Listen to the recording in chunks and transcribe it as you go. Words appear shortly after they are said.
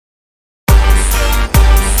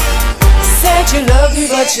you love me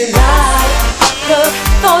but you lied. Look,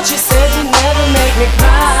 thought you said you'd never make me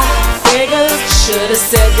cry. Figures, should've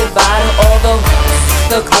said goodbye to all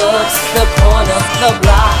the clubs, the corner, the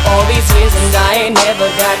block. All these years and I ain't never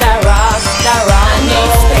got that rock. I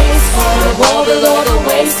need space for the wall below the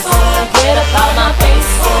waist. Get up out my face,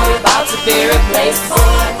 you're about to be replaced.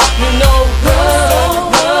 You know,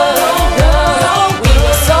 girl, we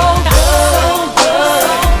were so good.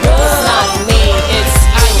 It's not me, it's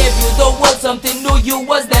I gave you the world, something new you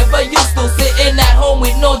was never used to. Sitting at home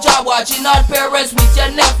with no job, watching our parents with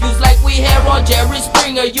your nephews like we hair on Jerry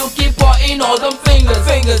Springer. You keep pointing all them fingers.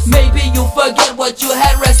 Maybe you forget what you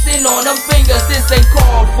had resting on them fingers. This ain't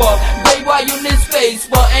called for, babe, why you need space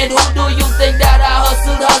for? And who do you think that I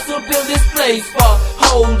hustle, build this place for?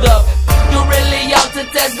 Hold up, you really out to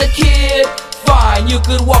test the kid? Fine, you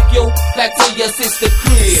could walk your back to your sister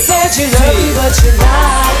crib. Said you love me but you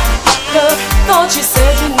lied. Look, thought you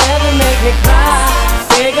said you'd never make me cry.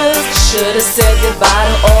 Figures, should've said goodbye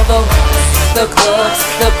to all the clubs,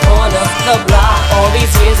 the corner, the block. All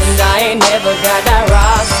these years and I ain't never got that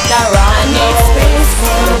rock. I need space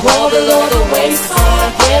for the wall below the waist.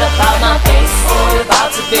 Get up out my face, you're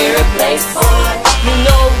about to be replaced. You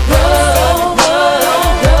know, girl,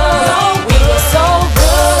 we were so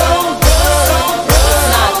good. It's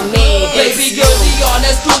not me, it's baby girl, the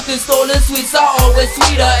honest truth is stolen sweets are always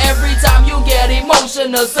sweeter. Every time you get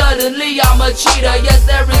emotional, suddenly I'm a cheater. Yes,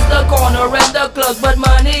 there is the corner and the clubs, but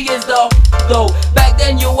money is the dough. Back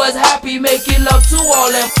then you was happy making love to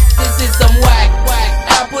all them. This is some whack.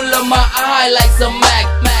 Apple of my eye like some Mac.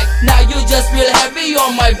 Now you just feel heavy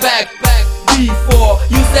on my back. Before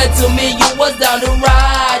you said to me you was down to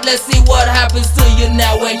ride. Let's see what happens to you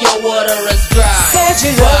now when your water is dry. Said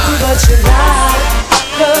you love me but you lied.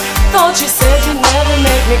 Look, thought you said you'd never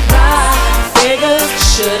make me cry. Figures,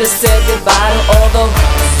 should've said goodbye to all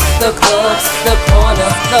the clubs, the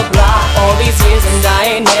corner, the block. All these years and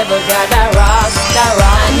I ain't never got that rock.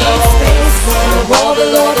 I need space for the wall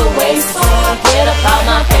below the waist. Get up out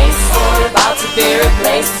my face, you're about to be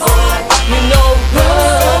replaced. You know,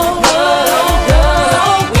 girl,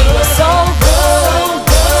 we were so good.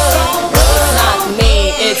 It's not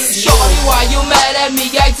me, it's you. Shorty, why you mad at me?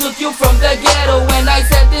 I took you from the ghetto when I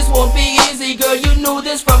said this won't be easy. Girl, you knew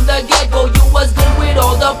this from the get-go. You was good with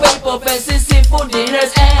all the paper, fancy seafood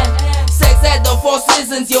dinners and sex at the Four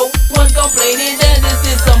Seasons. Yo, one complaining, then this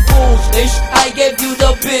is some bullshit. I gave you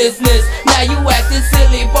the business, now you acting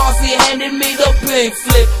silly. Bossy handed me the pink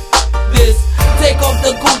slip. This, take off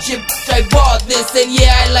the Gucci, I bought this. And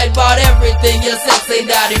yeah, I lied about everything. Your sex ain't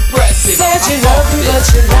that impressive. Said you love me but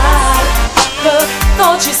you lied. Look,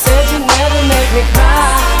 thought you said you'd never make me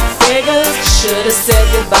cry. Figures, should've said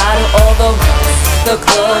goodbye to all the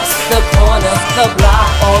clubs, the corner, the block.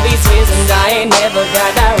 All these years and I ain't never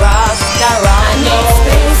got that rock. I need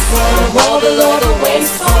space for the wall below the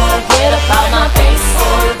waist. Get up out my face,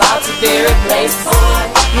 you're about to be replaced.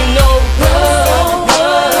 You know, girl,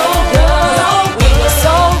 we were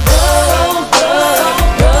so good.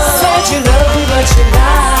 Said you love me but you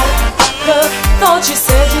lied. Look, thought you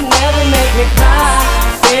said you'd never make me cry.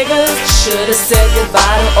 Figures, should've said goodbye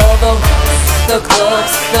to all the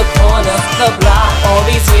clubs, the corner, the block. All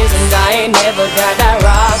these years and I ain't never got that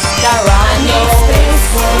rock. I need space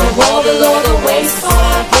for the wall below the waist.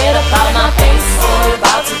 Get up out my face, you're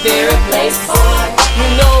about to be replaced. You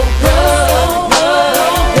know,